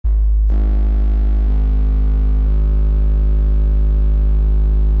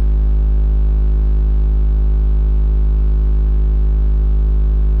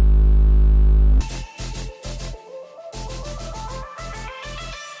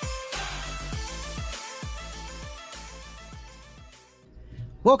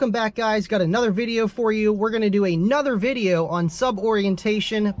Welcome back, guys. Got another video for you. We're going to do another video on sub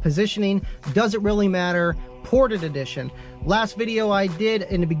orientation, positioning, does it really matter, ported edition. Last video I did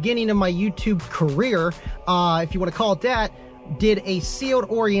in the beginning of my YouTube career, if you want to call it that, did a sealed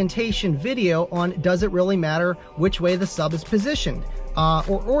orientation video on does it really matter which way the sub is positioned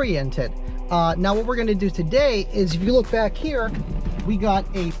or oriented. Now what we're going to do today is, if you look back here, we got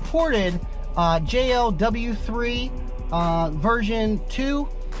a ported JLW3 version 2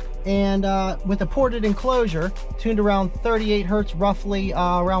 and with a ported enclosure tuned around 38 hertz, roughly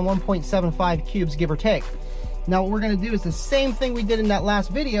around 1.75 cubes, give or take. Now what we're going to do is the same thing we did in that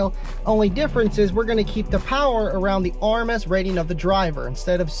last video, only difference is we're going to keep the power around the RMS rating of the driver.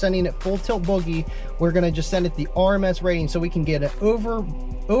 Instead of sending it full tilt boogie, we're going to just send it the RMS rating so we can get an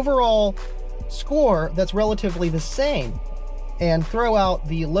overall score that's relatively the same, and throw out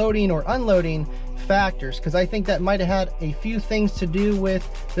the loading or unloading factors, because I think that might have had a few things to do with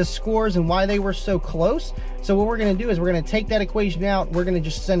the scores and why they were so close. So what we're going to do is we're going to take that equation out. We're going to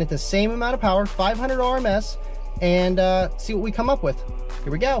just send it the same amount of power, 500 RMS, and see what we come up with.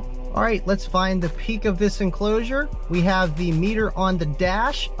 Here we go. All right, let's find the peak of this enclosure. We have the meter on the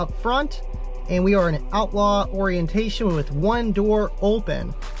dash up front, and we are in an outlaw orientation with one door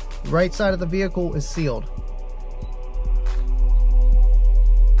open. Right side of the vehicle is sealed.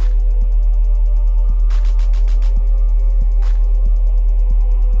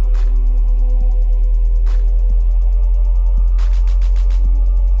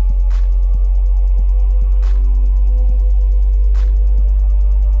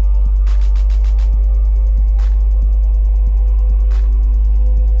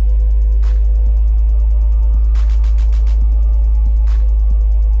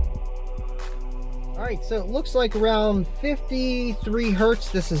 So it looks like around 53 hertz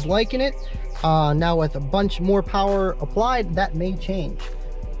this is liking it. Now with a bunch more power applied, that may change.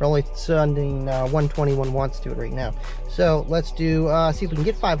 We're only sending 121 watts to it right now. So let's do see if we can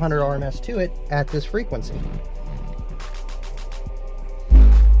get 500 RMS to it at this frequency.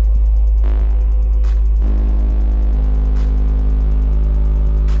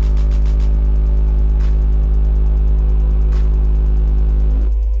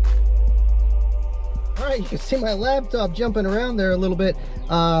 You can see my laptop jumping around there a little bit.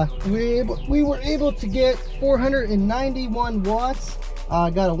 We were able to get 491 watts.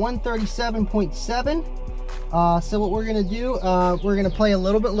 Got a 137.7. So what we're going to do, we're going to play a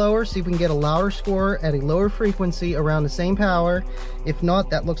little bit lower, see if we can get a louder score at a lower frequency around the same power. If not,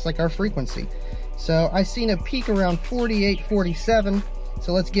 that looks like our frequency. So I seen a peak around 48, 47.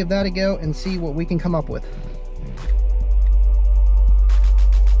 So let's give that a go and see what we can come up with.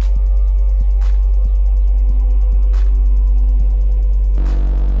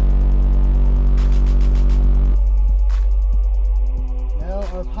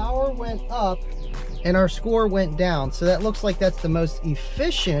 Went up and our score went down, so that looks like that's the most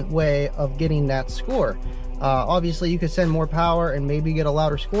efficient way of getting that score. Obviously you could send more power and maybe get a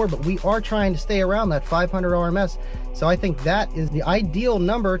louder score, but we are trying to stay around that 500 RMS, so I think that is the ideal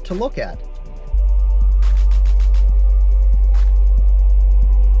number to look at.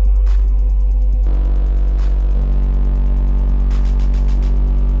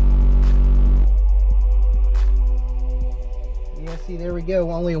 See, there we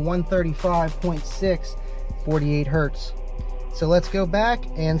go, only a 135.6, 48 hertz. So let's go back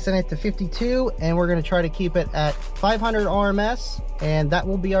and send it to 52, and we're going to try to keep it at 500 RMS, and that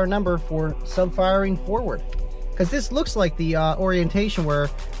will be our number for sub firing forward, because this looks like the orientation where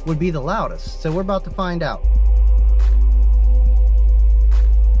would be the loudest. So we're about to find out.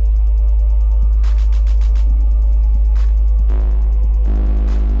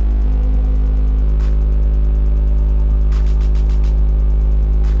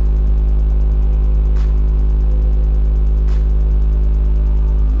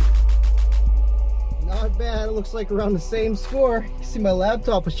 Looks like around the same score. You see my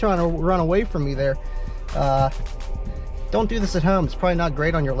laptop was trying to run away from me there. Don't do this at home, it's probably not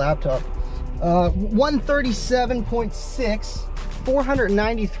great on your laptop. 137.6,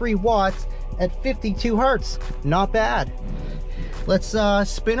 493 watts at 52 hertz. Not bad. Let's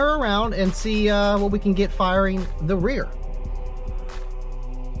spin her around and see what we can get firing the rear.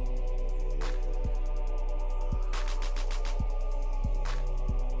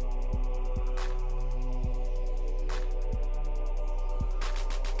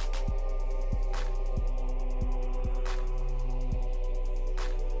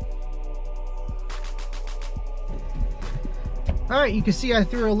 All right, you can see I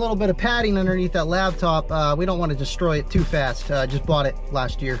threw a little bit of padding underneath that laptop. We don't want to destroy it too fast. Just bought it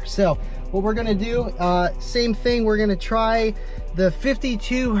last year. So what we're gonna do, same thing, we're gonna try the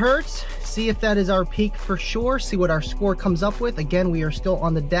 52 hertz, see if that is our peak for sure, see what our score comes up with. Again, we are still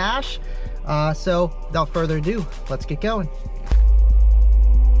on the dash. So without further ado, let's get going.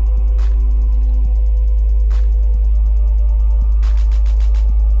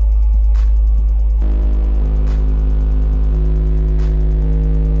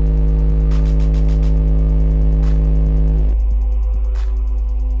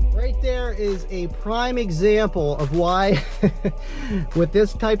 Is a prime example of why with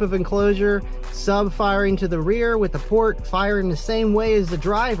this type of enclosure, sub firing to the rear with the port firing the same way as the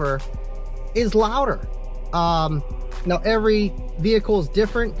driver is louder. Now every vehicle is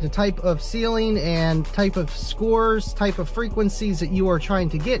different, the type of ceiling and type of scores, type of frequencies that you are trying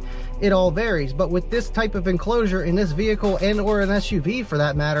to get, it all varies. But with this type of enclosure in this vehicle and or an SUV for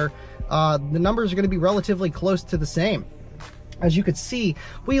that matter, the numbers are going to be relatively close to the same. As you could see,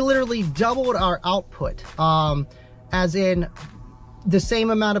 we literally doubled our output, as in the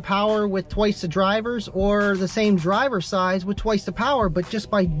same amount of power with twice the drivers, or the same driver size with twice the power, but just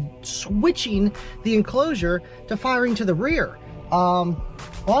by switching the enclosure to firing to the rear.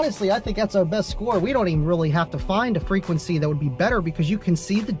 Honestly, I think that's our best score. We don't even really have to find a frequency that would be better because you can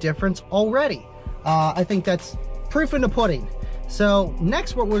see the difference already. I think that's proof in the pudding. So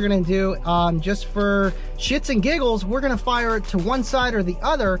next, what we're gonna do, just for shits and giggles, we're gonna fire it to one side or the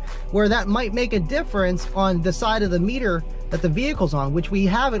other, where that might make a difference on the side of the meter that the vehicle's on, which we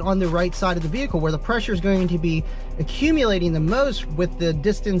have it on the right side of the vehicle, where the pressure is going to be accumulating the most with the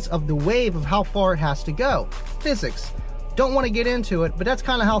distance of the wave of how far it has to go. Physics. Don't want to get into it, but that's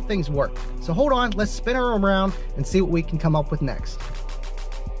kind of how things work. So hold on, let's spin her around and see what we can come up with next.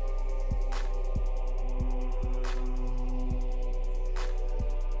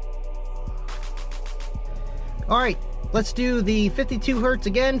 All right, let's do the 52 hertz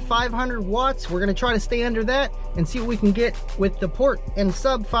again, 500 watts. We're gonna try to stay under that and see what we can get with the port and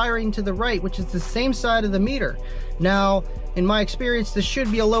sub firing to the right, which is the same side of the meter. Now, in my experience, this should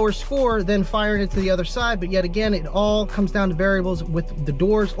be a lower score than firing it to the other side, but yet again, it all comes down to variables with the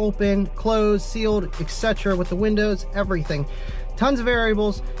doors open, closed, sealed, etc., with the windows, everything. Tons of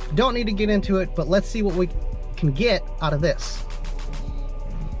variables, don't need to get into it, but let's see what we can get out of this.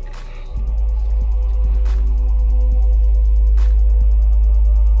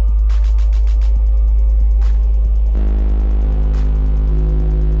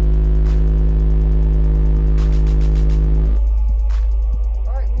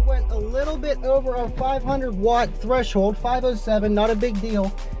 Over our 500 watt threshold, 507, not a big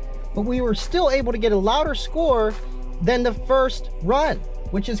deal, but we were still able to get a louder score than the first run,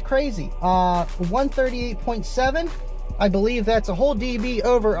 which is crazy. 138.7, I believe that's a whole dB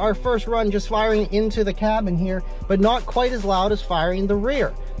over our first run just firing into the cabin here, but not quite as loud as firing the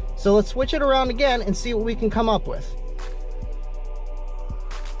rear. So let's switch it around again and see what we can come up with.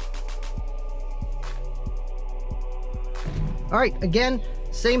 All right, again,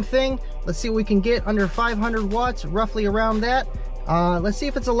 same thing. Let's see what we can get under 500 watts, roughly around that. Let's see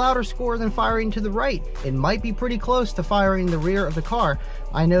if it's a louder score than firing to the right. It might be pretty close to firing the rear of the car.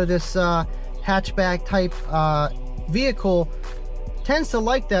 I know this hatchback type vehicle tends to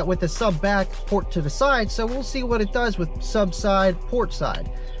like that with the sub back port to the side, so we'll see what it does with sub side, port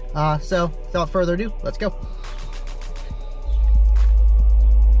side. So without further ado, let's go.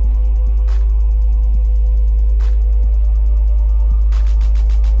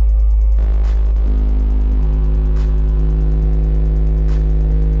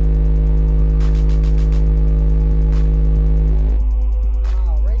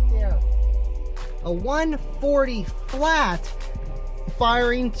 A 140 flat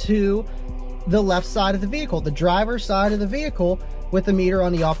firing to the left side of the vehicle, the driver's side of the vehicle, with the meter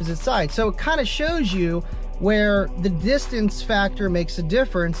on the opposite side. So it kind of shows you where the distance factor makes a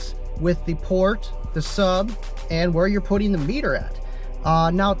difference with the port, the sub, and where you're putting the meter at.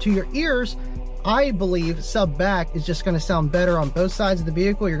 Now to your ears, I believe sub back is just going to sound better on both sides of the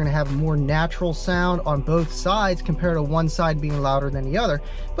vehicle. You're going to have a more natural sound on both sides compared to one side being louder than the other.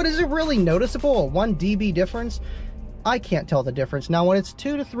 But is it really noticeable, a 1 dB difference? I can't tell the difference. Now when it's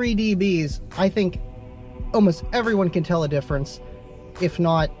 2 to 3 dBs, I think almost everyone can tell a difference. If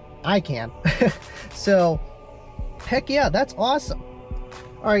not, I can. So heck yeah, that's awesome.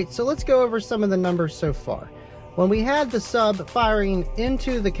 All right, so let's go over some of the numbers so far. When we had the sub firing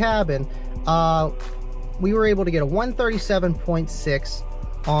into the cabin, we were able to get a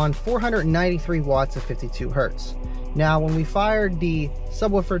 137.6 on 493 watts of 52 hertz. Now, when we fired the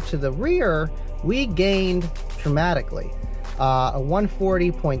subwoofer to the rear, we gained dramatically. a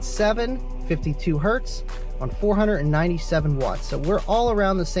 140.7, 52 hertz on 497 watts. So we're all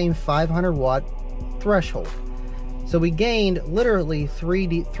around the same 500 watt threshold. So we gained literally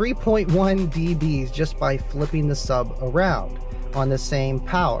 3.1 dBs just by flipping the sub around on the same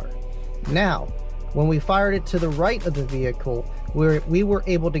power. Now, when we fired it to the right of the vehicle, we were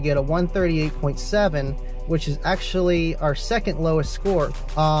able to get a 138.7, which is actually our second lowest score.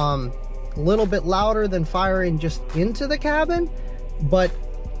 A little bit louder than firing just into the cabin, but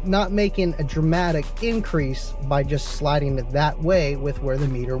not making a dramatic increase by just sliding it that way with where the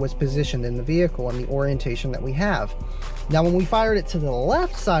meter was positioned in the vehicle and the orientation that we have. Now, when we fired it to the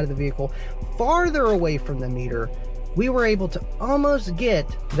left side of the vehicle, farther away from the meter, we were able to almost get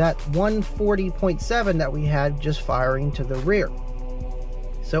that 140.7 that we had just firing to the rear.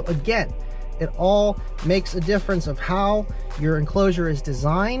 So again, it all makes a difference of how your enclosure is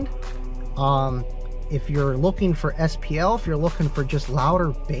designed. If you're looking for SPL, if you're looking for just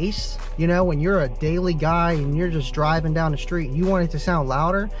louder bass, you know, when you're a daily guy and you're just driving down the street and you want it to sound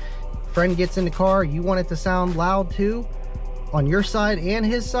louder, friend gets in the car, you want it to sound loud too, on your side and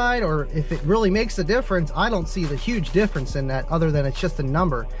his side, or if it really makes a difference, I don't see the huge difference in that other than it's just a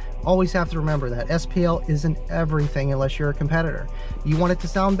number. Always have to remember that SPL isn't everything unless you're a competitor. You want it to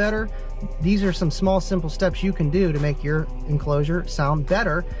sound better? These are some small, simple steps you can do to make your enclosure sound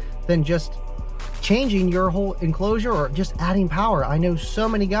better than just changing your whole enclosure or just adding power. I know so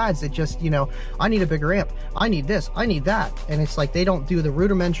many guys that just, you know, I need a bigger amp, I need this, I need that, and it's like they don't do the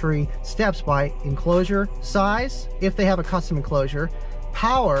rudimentary steps by enclosure size if they have a custom enclosure,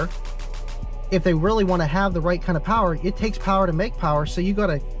 power. If they really want to have the right kind of power, it takes power to make power, so you got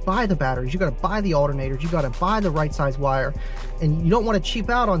to buy the batteries, you got to buy the alternators, you got to buy the right size wire, and you don't want to cheap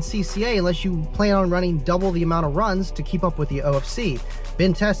out on CCA unless you plan on running double the amount of runs to keep up with the OFC.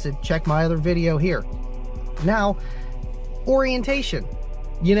 Been tested, check my other video here. Now, orientation,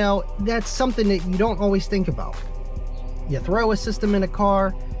 you know, that's something that you don't always think about. You throw a system in a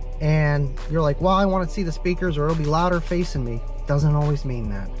car and you're like, well, I want to see the speakers or it'll be louder facing me. Doesn't always mean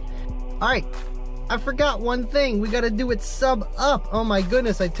that. All right, I forgot one thing. We got to do it sub up. Oh my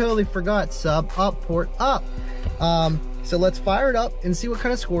goodness, I totally forgot. Sub up, port up. So let's fire it up and see what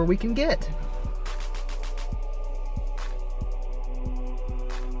kind of score we can get.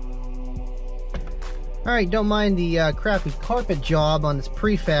 All right, don't mind the crappy carpet job on this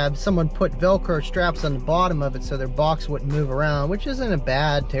prefab. Someone put Velcro straps on the bottom of it so their box wouldn't move around, which isn't a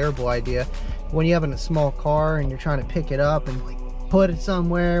bad, terrible idea. When you have a small car and you're trying to pick it up and like put it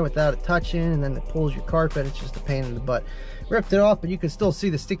somewhere without it touching, and then it pulls your carpet, it's just a pain in the butt. Ripped it off, but you can still see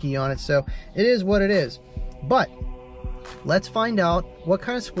the sticky on it, so it is what it is. But let's find out what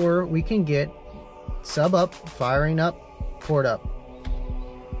kind of score we can get sub up, firing up, port up.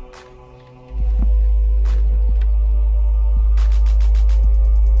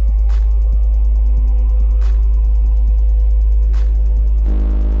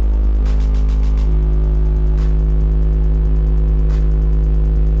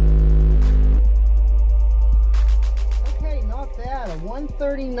 Okay, not bad. A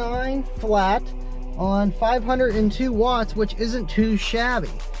 139 flat on 502 watts, which isn't too shabby.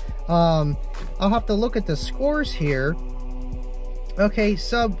 I'll have to look at the scores here. Okay,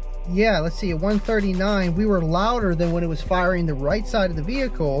 yeah, let's see, at 139, we were louder than when it was firing the right side of the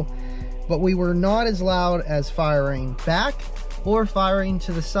vehicle, but we were not as loud as firing back or firing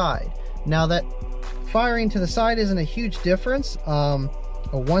to the side. Now that firing to the side isn't a huge difference, a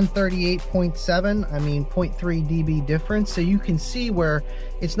 138.7, I mean 0.3 dB difference, so you can see where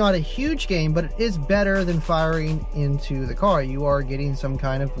it's not a huge gain, but it is better than firing into the car. You are getting some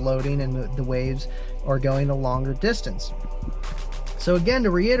kind of loading and the waves are going a longer distance. So again,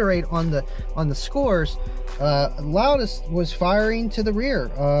 to reiterate on the scores, loudest was firing to the rear,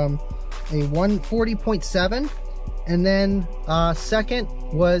 a 140.7, and then second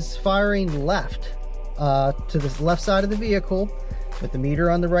was firing left to the left side of the vehicle with the meter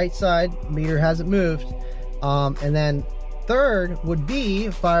on the right side. Meter hasn't moved. And then third would be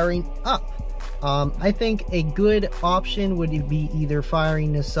firing up. I think a good option would be either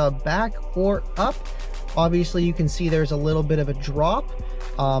firing the sub back or up. Obviously you can see there's a little bit of a drop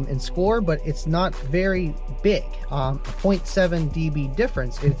in score, but it's not very big. A 0.7 dB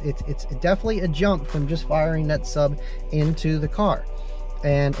difference. It's definitely a jump from just firing that sub into the car.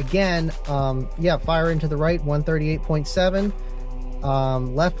 And again, yeah, fire into the right, 138.7.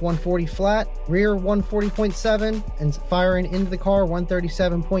 Left 140 flat, rear 140.7, and firing into the car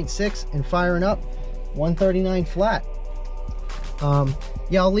 137.6, and firing up 139 flat.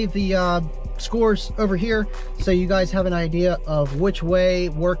 Yeah, I'll leave the scores over here so you guys have an idea of which way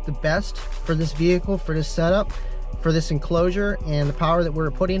worked the best for this vehicle, for this setup. for this enclosure and the power that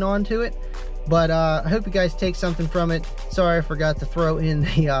we're putting onto it. But I hope you guys take something from it. Sorry I forgot to throw in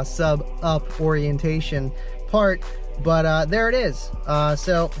the sub up orientation part, but there it is.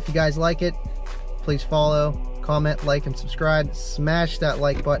 So if you guys like it, please follow, comment, like, and subscribe. Smash that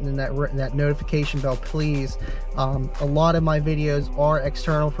like button and that notification bell, please. A lot of my videos are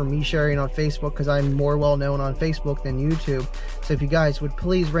external for me sharing on Facebook because I'm more well known on Facebook than YouTube. So if you guys would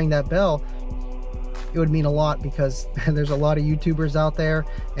please ring that bell, it would mean a lot, because there's a lot of YouTubers out there,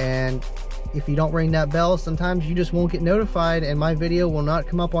 and if you don't ring that bell, sometimes you just won't get notified and my video will not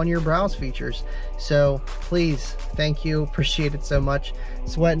come up on your browse features. So please, thank you, appreciate it so much.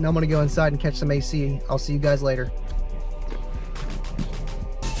 Sweating, I'm gonna go inside and catch some AC. I'll see you guys later.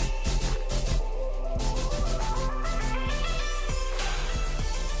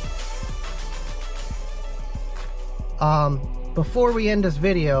 Before we end this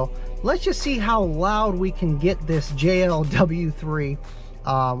video, let's just see how loud we can get this JLW3.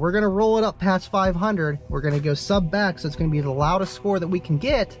 We're gonna roll it up past 500. We're gonna go sub back, so it's gonna be the loudest score that we can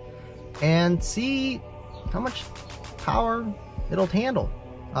get, and see how much power it'll handle.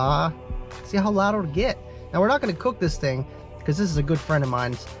 See how loud it'll get. Now we're not gonna cook this thing because this is a good friend of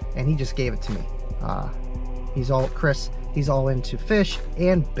mine's and he just gave it to me. He's all into fish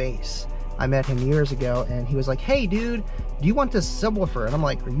and bass. I met him years ago and he was like, hey dude, do you want this subwoofer? And I'm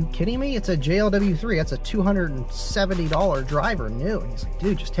like, are you kidding me? It's a JLW3. That's a $270 driver new. And he's like,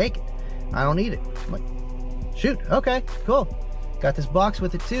 dude, just take it. I don't need it. I'm like, shoot, okay, cool. Got this box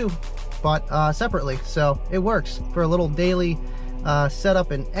with it too, bought separately. So it works for a little daily setup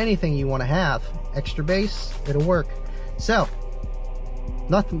and anything you want to have. Extra bass, it'll work. So,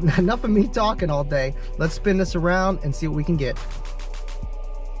 enough of me talking all day. Let's spin this around and see what we can get.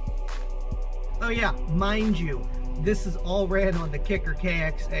 Oh yeah, mind you, this is all ran on the Kicker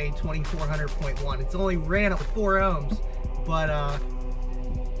KXA 2400.1. It's only ran at 4 ohms, but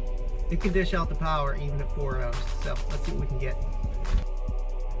it can dish out the power even at 4 ohms. So let's see what we can get.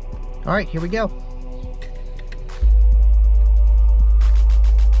 All right, here we go.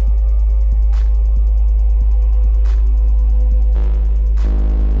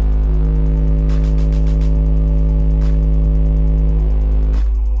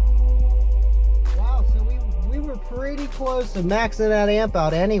 Close to maxing that amp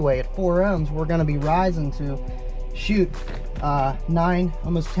out anyway. At 4 ohms we're going to be rising to shoot 9,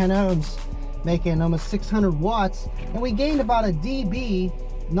 almost 10 ohms, making almost 600 watts, and we gained about a dB,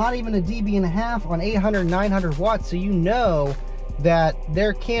 not even a dB and a half on 800, 900 watts. So you know that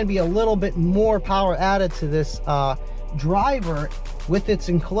there can be a little bit more power added to this driver with its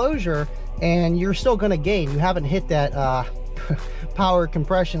enclosure, and you're still going to gain. You haven't hit that power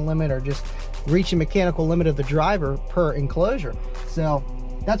compression limit or just reaching mechanical limit of the driver per enclosure. So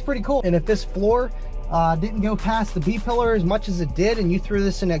that's pretty cool. And if this floor didn't go past the B-pillar as much as it did, and you threw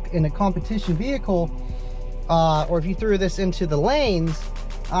this in a competition vehicle, or if you threw this into the lanes,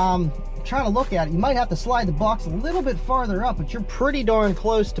 trying to look at it, you might have to slide the box a little bit farther up, but you're pretty darn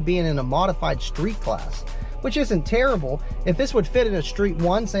close to being in a modified street class, which isn't terrible. If this would fit in a street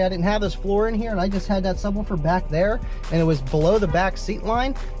 1, say I didn't have this floor in here and I just had that subwoofer back there and it was below the back seat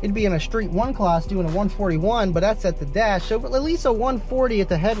line, it'd be in a street 1 class doing a 141, but that's at the dash, so at least a 140 at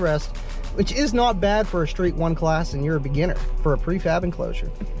the headrest, which is not bad for a street 1 class and you're a beginner for a prefab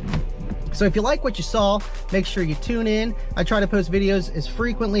enclosure. So if you like what you saw, make sure you tune in. I try to post videos as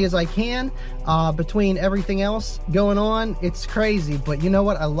frequently as I can. Between everything else going on, it's crazy, but you know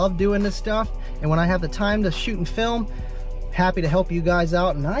what? I love doing this stuff, and when I have the time to shoot and film, happy to help you guys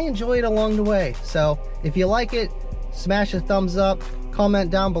out, and I enjoy it along the way. So if you like it, smash a thumbs up,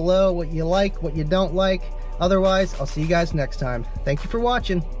 comment down below what you like, what you don't like. Otherwise, I'll see you guys next time. Thank you for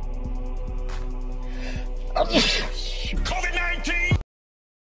watching.